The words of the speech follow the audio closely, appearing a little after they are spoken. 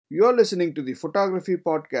You're listening to the photography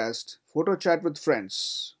podcast, Photo Chat with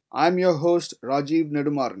Friends. I'm your host, Rajiv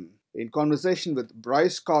Nedumaran, in conversation with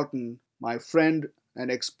Bryce Carlton, my friend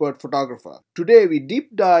and expert photographer. Today, we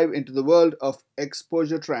deep dive into the world of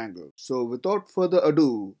exposure triangle. So, without further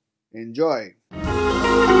ado, enjoy.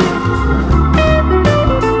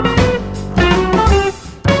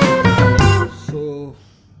 So,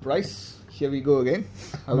 Bryce, here we go again.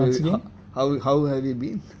 Once again. How have you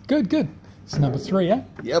been? Good. It's number 3, eh?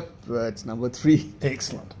 Yep, it's number 3.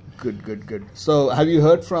 Excellent. Good. So, have you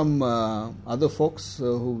heard from other folks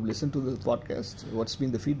who listen to the podcast? What's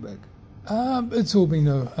been the feedback? It's all been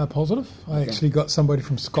a positive. I actually got somebody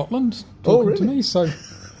from Scotland Oh, talking to really? me, so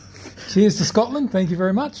cheers to Scotland. Thank you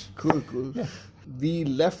very much. Cool. Yeah. We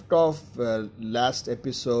left off last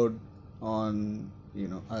episode on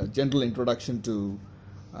a gentle introduction to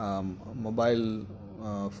mobile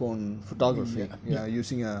phone photography. Yeah.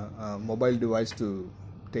 Using a mobile device to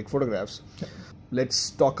take photographs. Yeah. Let's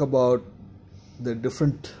talk about the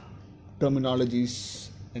different terminologies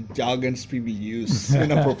and jargons people use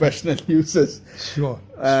in a professional uses. Sure.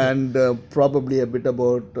 And probably a bit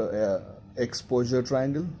about exposure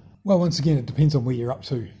triangle. Well, once again, it depends on where you're up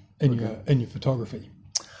to in your photography.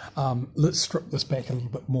 Let's strip this back a little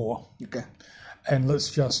bit more. Okay. And let's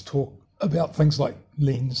just talk about things like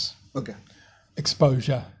lens, Okay.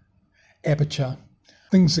 exposure, aperture,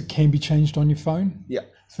 things that can be changed on your phone. Yeah.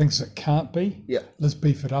 Things that can't be. Yeah. Let's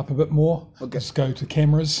beef it up a bit more. Okay. Let's go to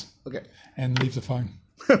cameras Okay. and leave the phone.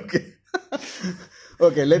 Okay.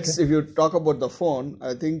 Okay. If you talk about the phone,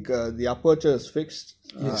 I think the aperture is fixed.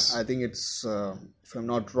 Yes. I think it's, if I'm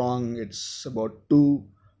not wrong, it's about 2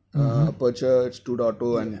 aperture. It's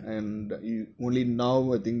 2.0, and you only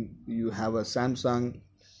now I think you have a Samsung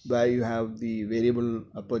where you have the variable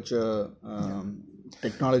aperture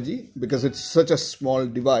technology, because it's such a small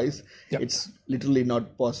device. Yep. It's literally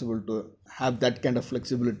not possible to have that kind of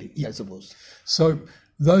flexibility, I suppose. So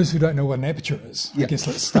those who don't know what an aperture is, I guess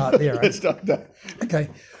let's start there. Let's start there. Okay,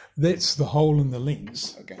 that's the hole in the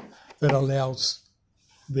lens Okay. that allows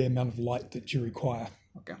the amount of light that you require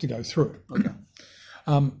to go through it.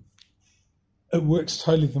 Okay. It works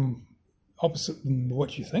totally the opposite than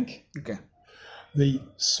what you think. Okay. The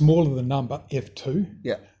smaller the number, F2,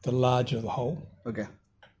 Yeah. the larger the hole. Okay.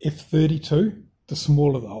 F32, the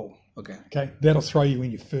smaller the hole. Okay. Okay, that'll throw you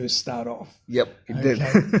when you first start off. Yep, it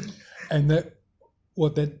Okay. did. And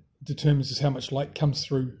what that determines is how much light comes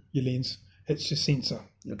through your lens. It's your sensor,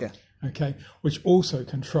 Okay. which also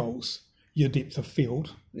controls your depth of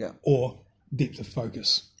field Yeah. or depth of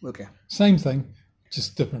focus. Okay. Same thing,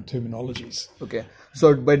 just different terminologies. Okay.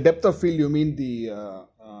 So by depth of field, you mean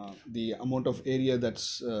the amount of area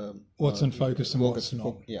that's What's in focus and what's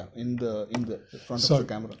not. Yeah, in the front So- of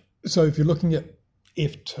the camera. So if you're looking at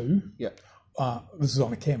F2, Yeah. this is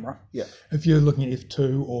on a camera. Yeah. If you're looking at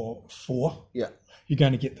F2 or 4, Yeah. you're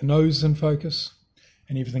going to get the nose in focus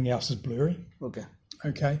and everything else is blurry. Okay.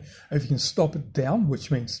 Okay. If you can stop it down, which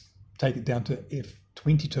means take it down to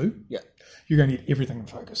F22, Yeah. you're going to get everything in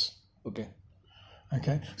focus. Okay.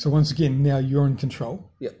 Okay. So once again, now you're in control.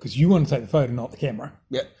 Yeah. Because you want to take the photo, not the camera.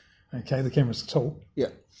 Yeah. Okay. The camera's the tool.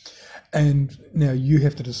 Yeah. And now you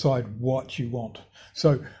have to decide what you want.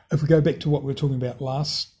 So if we go back to what we were talking about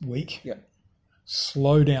last week, Yeah.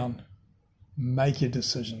 slow down, make your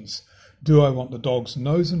decisions. Do I want the dog's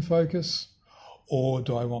nose in focus, or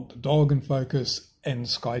do I want the dog in focus and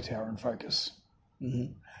Sky Tower in focus?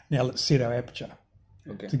 Mm-hmm. Now let's set our aperture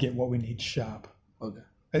Okay. to get what we need sharp. Okay.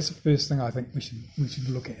 That's the first thing I think we should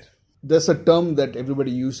look at. There's a term that everybody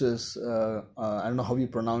uses. I don't know how you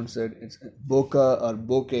pronounce it. It's bokeh or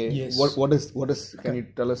bokeh. Yes. What is? Can you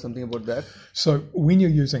tell us something about that? So when you're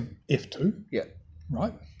using F2, Yeah.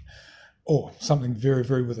 right, or something very,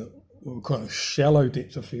 very with what we call a shallow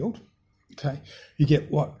depth of field, okay, you get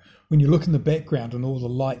what? When you look in the background and all the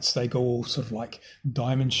lights, they go all sort of like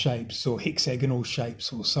diamond shapes or hexagonal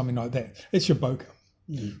shapes or something like that. It's your bokeh,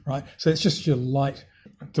 right? So it's just your light,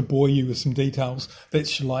 to bore you with some details,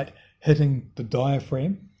 that's your light hitting the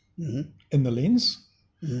diaphragm in the lens,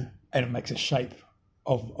 and it makes a shape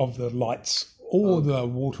of the lights or the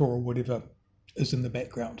water or whatever is in the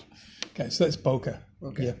background. Okay, so that's bokeh.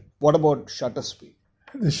 Okay. Yeah. What about shutter speed?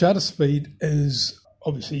 The shutter speed is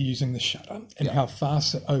obviously using the shutter and how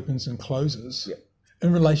fast it opens and closes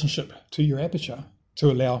in relationship to your aperture to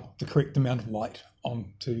allow the correct amount of light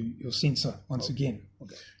onto your sensor once again.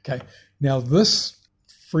 Okay. Now this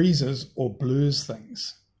freezes or blurs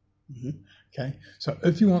things. Okay. So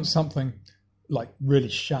if you want something like really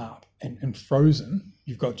sharp and frozen,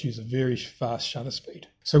 you've got to use a very fast shutter speed.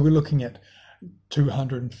 So we're looking at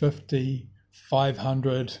 250,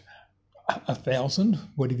 500, 1,000,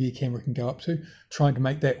 whatever your camera can go up to, trying to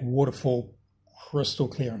make that waterfall crystal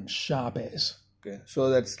clear and sharp as. Okay, so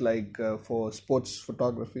that's like for sports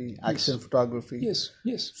photography, action photography. Yes,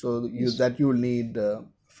 yes. So that you'll need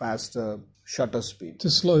faster shutter speed to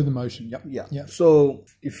slow the motion. Yep. Yeah. So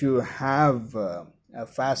if you have a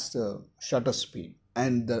faster shutter speed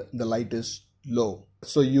and the light is low,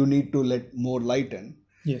 so you need to let more light in.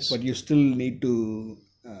 Yes. But you still need to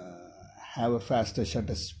have a faster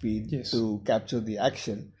shutter speed to capture the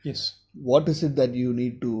action. Yes. What is it that you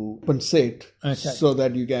need to compensate so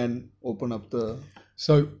that you can open up the...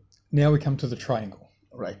 So now we come to the triangle.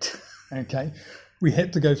 Right. Okay. We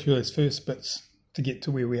had to go through those first bits to get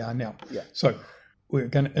to where we are now. Yeah. So we're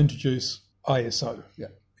going to introduce ISO. Yeah.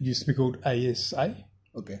 It used to be called ASA.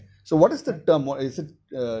 Okay. So what is the term? Is it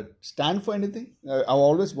stand for anything? I've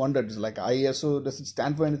always wondered, is like ISO, does it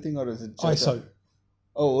stand for anything or is it just ISO.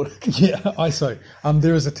 Oh, yeah, ISO.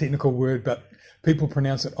 There is a technical word, but people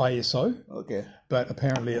pronounce it ISO. Okay. But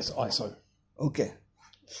apparently it's ISO. Okay.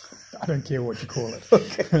 I don't care what you call it.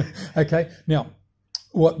 Okay. Okay. Now,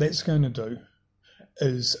 what that's going to do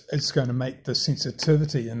is it's going to make the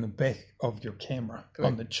sensitivity in the back of your camera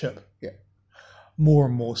on the chip more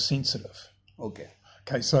and more sensitive. Okay.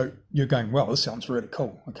 Okay, so you're going, well, this sounds really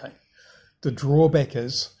cool. Okay. The drawback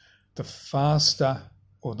is the faster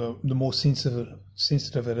or the more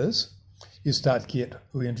sensitive it is, you start to get,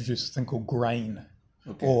 we introduce a thing called grain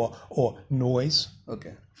or noise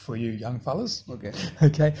for you young fellas. Okay.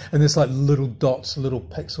 Okay. And there's like little dots, little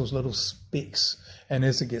pixels, little specks. And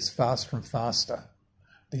as it gets faster and faster,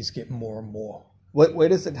 these get more and more. Why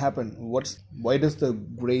does it happen? Why does the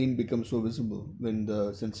grain become so visible when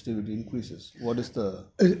the sensitivity increases? What is the...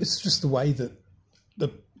 It's just the way that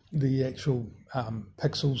the actual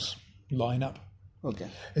pixels line up. Okay.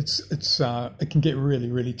 It can get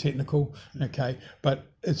really, really technical, okay, but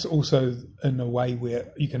it's also in a way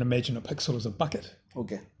where you can imagine a pixel as a bucket.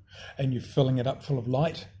 Okay. And you're filling it up full of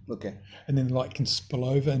light. Okay. And then the light can spill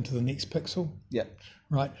over into the next pixel. Yeah.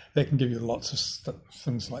 Right. That can give you lots of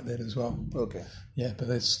things like that as well. Okay. Yeah, but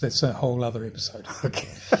that's a whole other episode. Okay.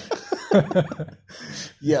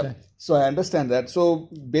 Yeah. Okay. So I understand that. So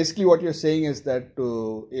basically what you're saying is that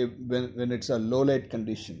when it's a low light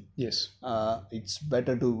condition, yes, it's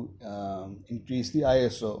better to increase the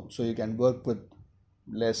ISO so you can work with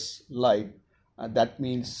less light. That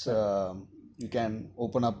means you can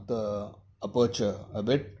open up the aperture a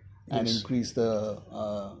bit and increase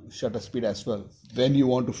the shutter speed as well when you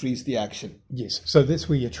want to freeze the action. Yes, so that's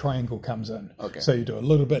where your triangle comes in. Okay. So you do a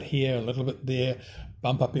little bit here, a little bit there,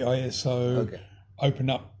 bump up your ISO, open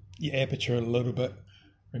up your aperture a little bit,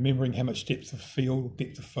 remembering how much depth of field,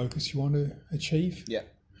 depth of focus you want to achieve. Yeah.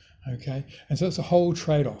 Okay, and so it's a whole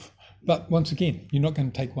trade-off. But once again, you're not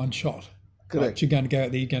going to take one shot. Correct. Right? You're going to go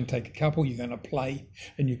out there, you're going to take a couple, you're going to play,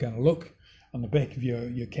 and you're going to look on the back of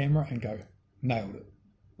your camera and go, nailed it.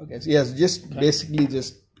 Okay, so yes, basically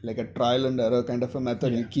just like a trial and error kind of a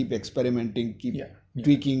method. You keep experimenting, keep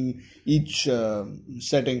tweaking each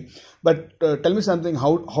setting. But tell me something,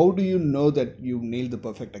 how do you know that you nailed the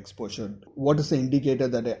perfect exposure? What is the indicator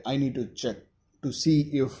that I need to check to see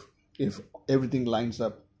if everything lines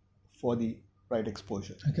up for the right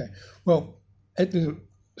exposure? Okay, well, at the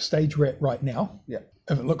stage we're at right now, if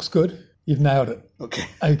it looks good, you've nailed it. Okay.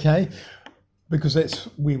 Okay, because that's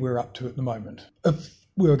where we're up to at the moment. If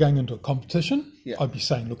we were going into a competition, I'd be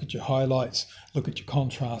saying, look at your highlights, look at your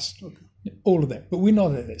contrast, all of that. But we're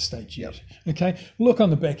not at that stage yet. Okay, look on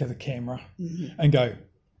the back of the camera and go,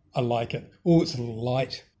 I like it. Oh, it's a little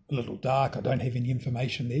light, a little dark. I don't have any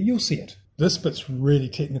information there. You'll see it. This bit's really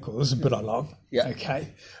technical. This is a bit I love.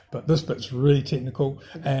 Okay, but this bit's really technical,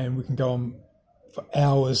 and we can go on for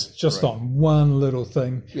hours just on one little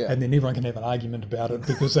thing, and then everyone can have an argument about it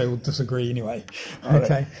because they will disagree anyway.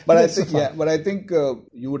 Okay, but I think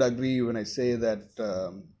you would agree when I say that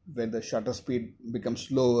when the shutter speed becomes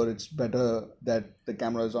slower, it's better that the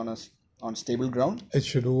camera is on stable ground. It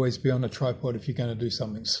should always be on a tripod if you're going to do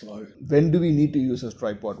something slow. When do we need to use a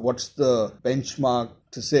tripod? What's the benchmark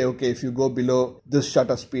to say, okay, if you go below this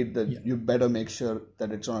shutter speed, then you better make sure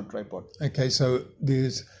that it's on a tripod? Okay, so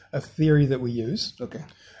there's a theory that we use. Okay.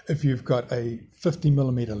 If you've got a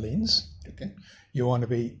 50mm lens, you want to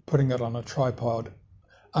be putting it on a tripod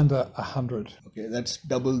under 100. Okay, that's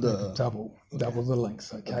double the... Double the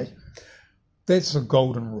length, okay? That's a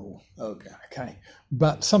golden rule. Okay.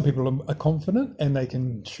 But some people are confident and they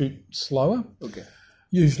can shoot slower. Okay.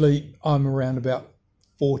 Usually I'm around about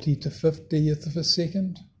 40 to 50th of a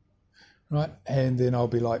second, right? And then I'll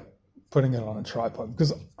be like putting it on a tripod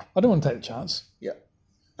because I don't want to take a chance. Yeah.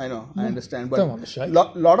 I know, I understand, but Don't want to shake.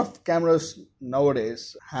 lot of cameras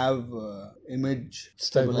nowadays have image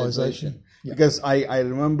Stabilization. Yeah. Because I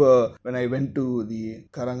remember when I went to the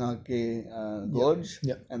Karangake Gorge,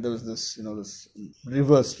 and there was this this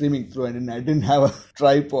river streaming through, and I didn't have a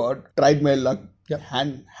tripod. Tried my luck,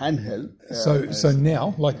 handheld. So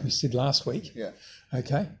now, like we said last week,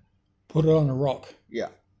 okay, put it on a rock. Yeah,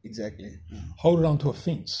 exactly. Hold it onto a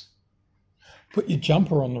fence. Put your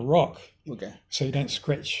jumper on the rock. Okay. So you don't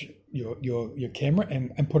scratch your camera,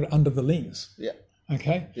 and put it under the lens. Yeah.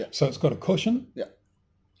 Okay? Yeah. So it's got a cushion. Yeah.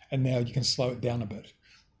 And now you can slow it down a bit.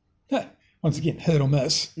 Once again, hit or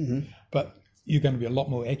miss, but you're going to be a lot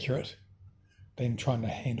more accurate than trying to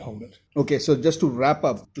handhold it. Okay, so just to wrap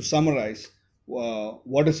up, to summarize,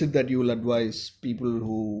 what is it that you will advise people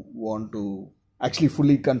who want to actually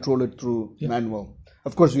fully control it through manual?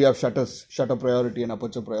 Of course, we have shutter priority and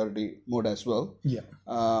aperture priority mode as well. Yeah.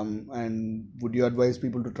 And would you advise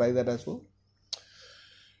people to try that as well?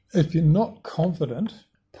 If you're not confident,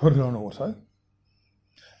 put it on auto.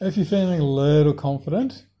 If you're feeling a little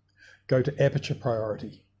confident, go to aperture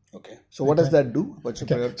priority. Okay. So what does that do? Aperture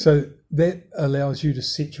priority? So that allows you to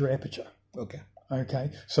set your aperture. Okay. Okay.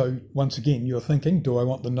 So once again, you're thinking, do I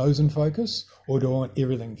want the nose in focus or do I want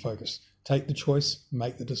everything in focus? Take the choice,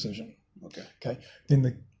 make the decision. Okay. Okay. Then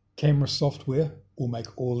the camera software will make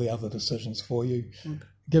all the other decisions for you,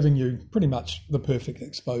 giving you pretty much the perfect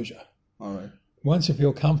exposure. All right. Once you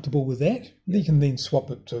feel comfortable with that, you can then swap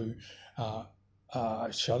it to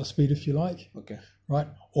shutter speed if you like. Okay. Right.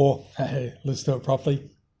 Or, hey, let's do it properly.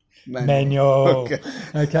 Manual.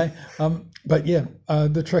 Okay. But yeah,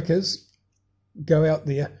 the trick is go out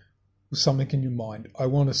there with something in your mind. I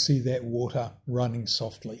want to see that water running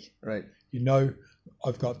softly. Right.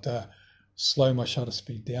 I've got to slow my shutter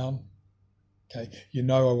speed down. Okay. I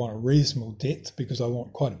want a reasonable depth because I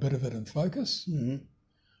want quite a bit of it in focus.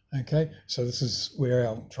 Okay. So this is where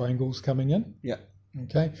our triangle's coming in. Yeah.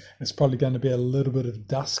 Okay. It's probably going to be a little bit of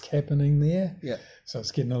dusk happening there. Yeah. So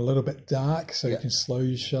it's getting a little bit dark, so you can slow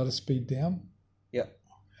your shutter speed down. Yeah.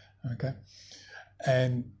 Okay.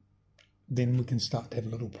 And then we can start to have a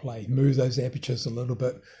little play. Move those apertures a little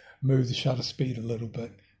bit, move the shutter speed a little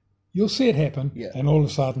bit. You'll see it happen, and all of a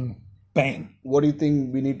sudden, bang. What do you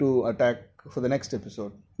think we need to attack for the next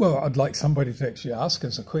episode? Well, I'd like somebody to actually ask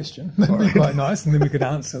us a question. That'd be quite nice, and then we could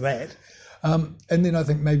answer that. And then I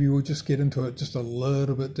think maybe we'll just get into it just a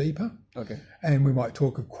little bit deeper. Okay. And we might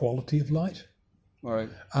talk of quality of light. All right.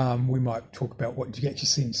 We might talk about what you actually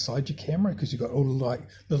see inside your camera, because you've got all the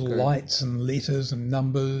little lights and letters and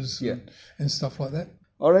numbers and stuff like that.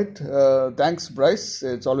 All right. Thanks, Bryce.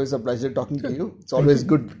 It's always a pleasure talking to you. It's always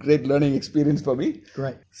great learning experience for me.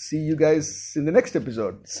 Great. See you guys in the next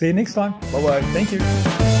episode. See you next time. Bye-bye. Thank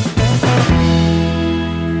you.